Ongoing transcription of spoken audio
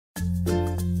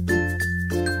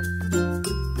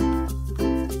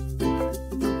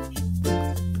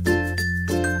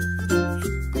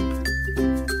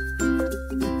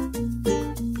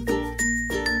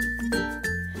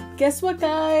Guess what,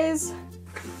 guys?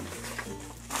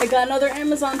 I got another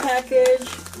Amazon package.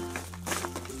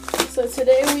 So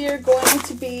today we are going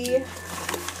to be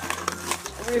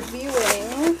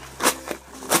reviewing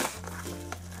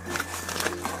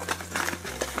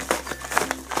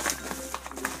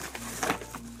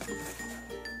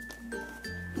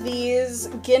these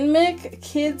Ginmic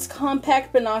Kids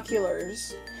Compact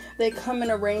Binoculars. They come in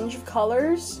a range of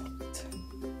colors.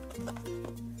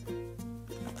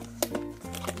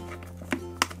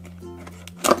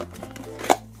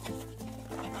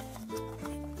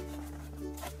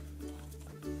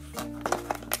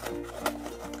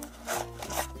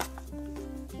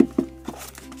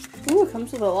 Ooh, it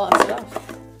comes with a lot of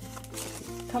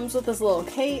stuff. Comes with this little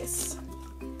case.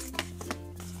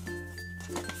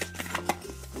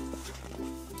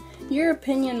 Your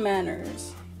opinion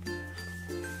matters.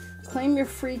 Claim your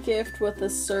free gift with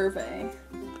this survey.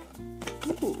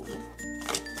 Ooh.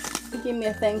 They gave me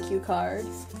a thank you card.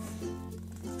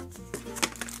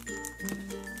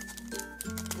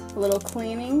 A little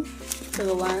cleaning for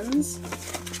the lens.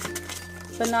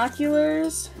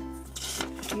 Binoculars.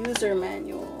 User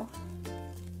manual.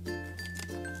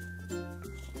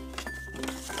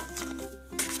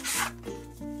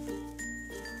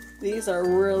 These are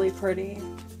really pretty.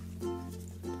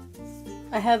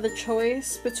 I had the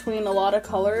choice between a lot of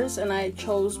colors and I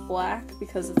chose black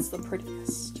because it's the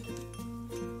prettiest.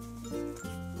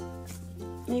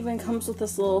 It even comes with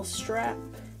this little strap.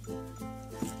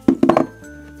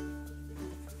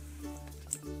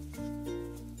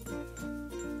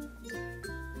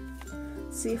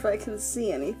 See if I can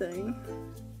see anything.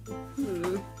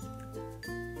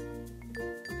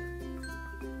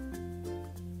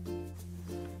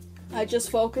 I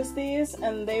just focused these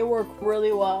and they work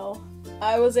really well.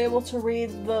 I was able to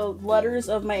read the letters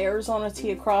of my Arizona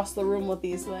tea across the room with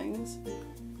these things.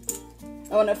 And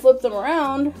when I flip them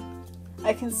around,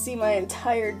 I can see my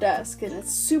entire desk and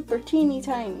it's super teeny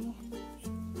tiny.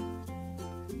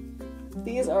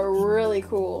 These are really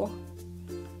cool.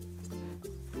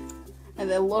 And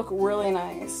they look really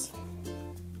nice.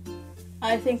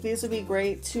 I think these would be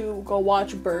great to go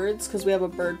watch birds because we have a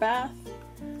bird bath.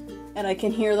 And I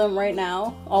can hear them right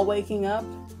now, all waking up.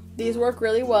 These work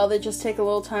really well, they just take a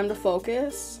little time to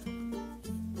focus.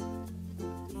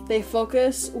 They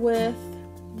focus with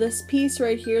this piece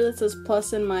right here that says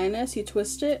plus and minus, you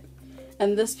twist it,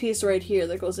 and this piece right here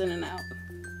that goes in and out.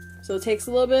 So it takes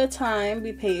a little bit of time,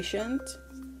 be patient.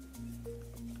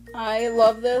 I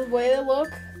love the way they look.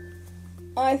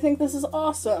 I think this is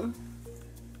awesome.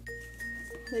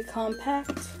 They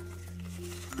compact.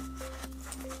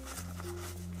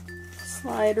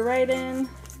 Slide right in.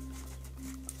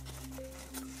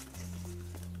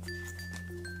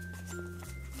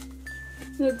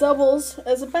 And it doubles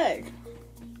as a bag.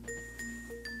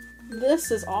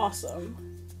 This is awesome.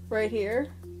 Right here.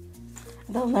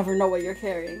 They'll never know what you're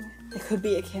carrying. It could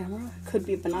be a camera, it could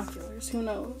be binoculars, who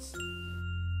knows?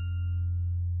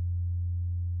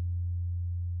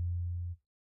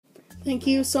 Thank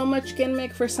you so much,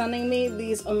 Ginmic, for sending me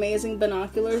these amazing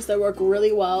binoculars that work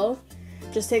really well.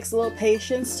 Just takes a little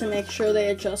patience to make sure they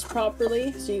adjust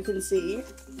properly so you can see.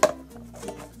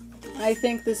 I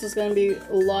think this is going to be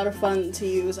a lot of fun to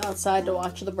use outside to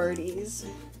watch the birdies.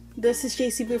 This is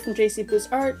JC Boo from JC Boo's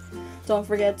Art. Don't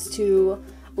forget to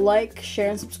like, share,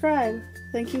 and subscribe.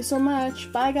 Thank you so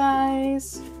much. Bye,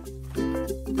 guys.